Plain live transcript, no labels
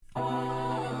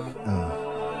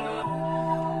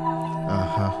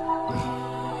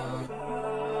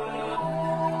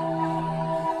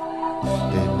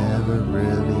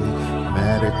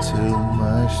too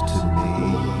much to me.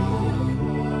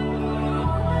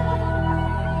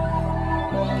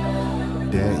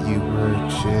 That you were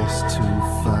just too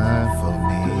fine for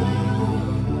me.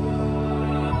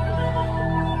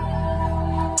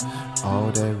 All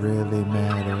that really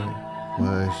mattered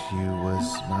was you was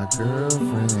my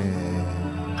girlfriend.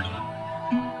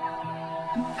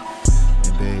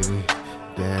 And baby,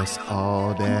 that's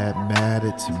all that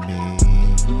mattered to me.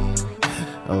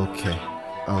 Okay,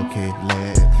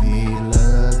 let me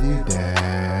love you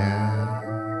down.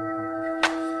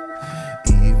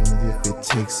 Even if it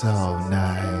takes all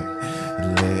night,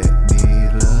 let me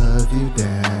love you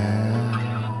down.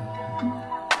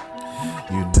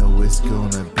 You know it's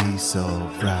gonna be so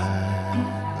right.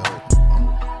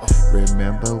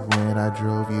 Remember when I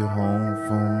drove you home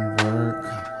from work?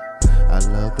 I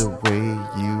love the way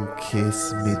you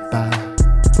kiss me bye.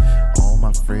 All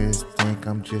my friends think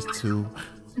I'm just too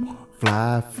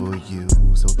fly for you,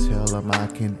 so tell them I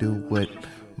can do what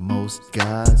most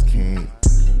guys can't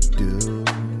do.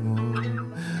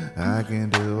 I can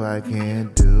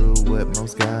do what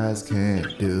most guys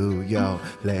can't do. Yo,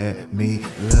 let me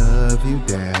love you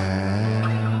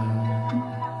down.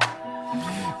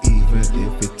 Even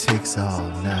if it takes all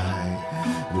night,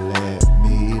 let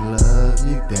me love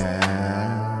you down.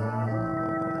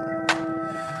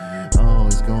 Oh,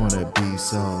 it's gonna be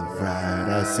so right.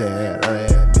 I said,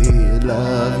 let me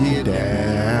love you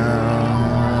down.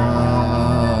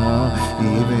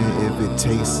 Even if it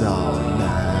takes all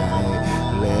night,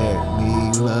 let me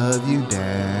love you down.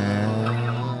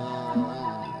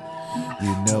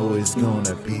 You know it's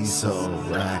gonna be so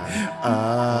right.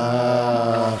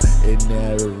 It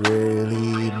never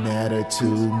really mattered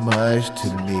too much to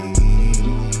me.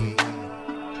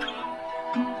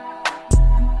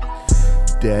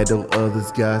 That those other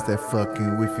guys that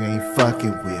fucking with you ain't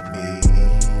fucking with me.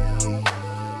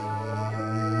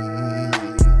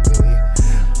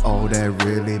 All that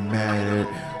really mattered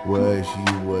was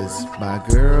you was my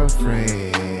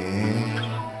girlfriend.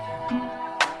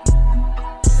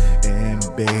 And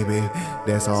baby,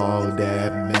 that's all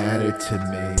that mattered to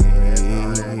me.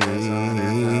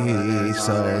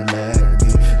 So let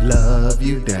me love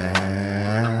you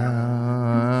down.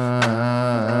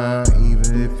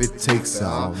 Even if it takes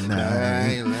all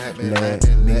night, let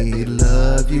me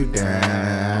love you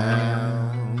down.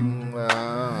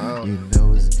 You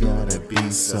know it's gonna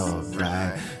be so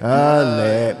right.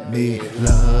 Let me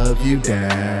love you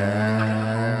down.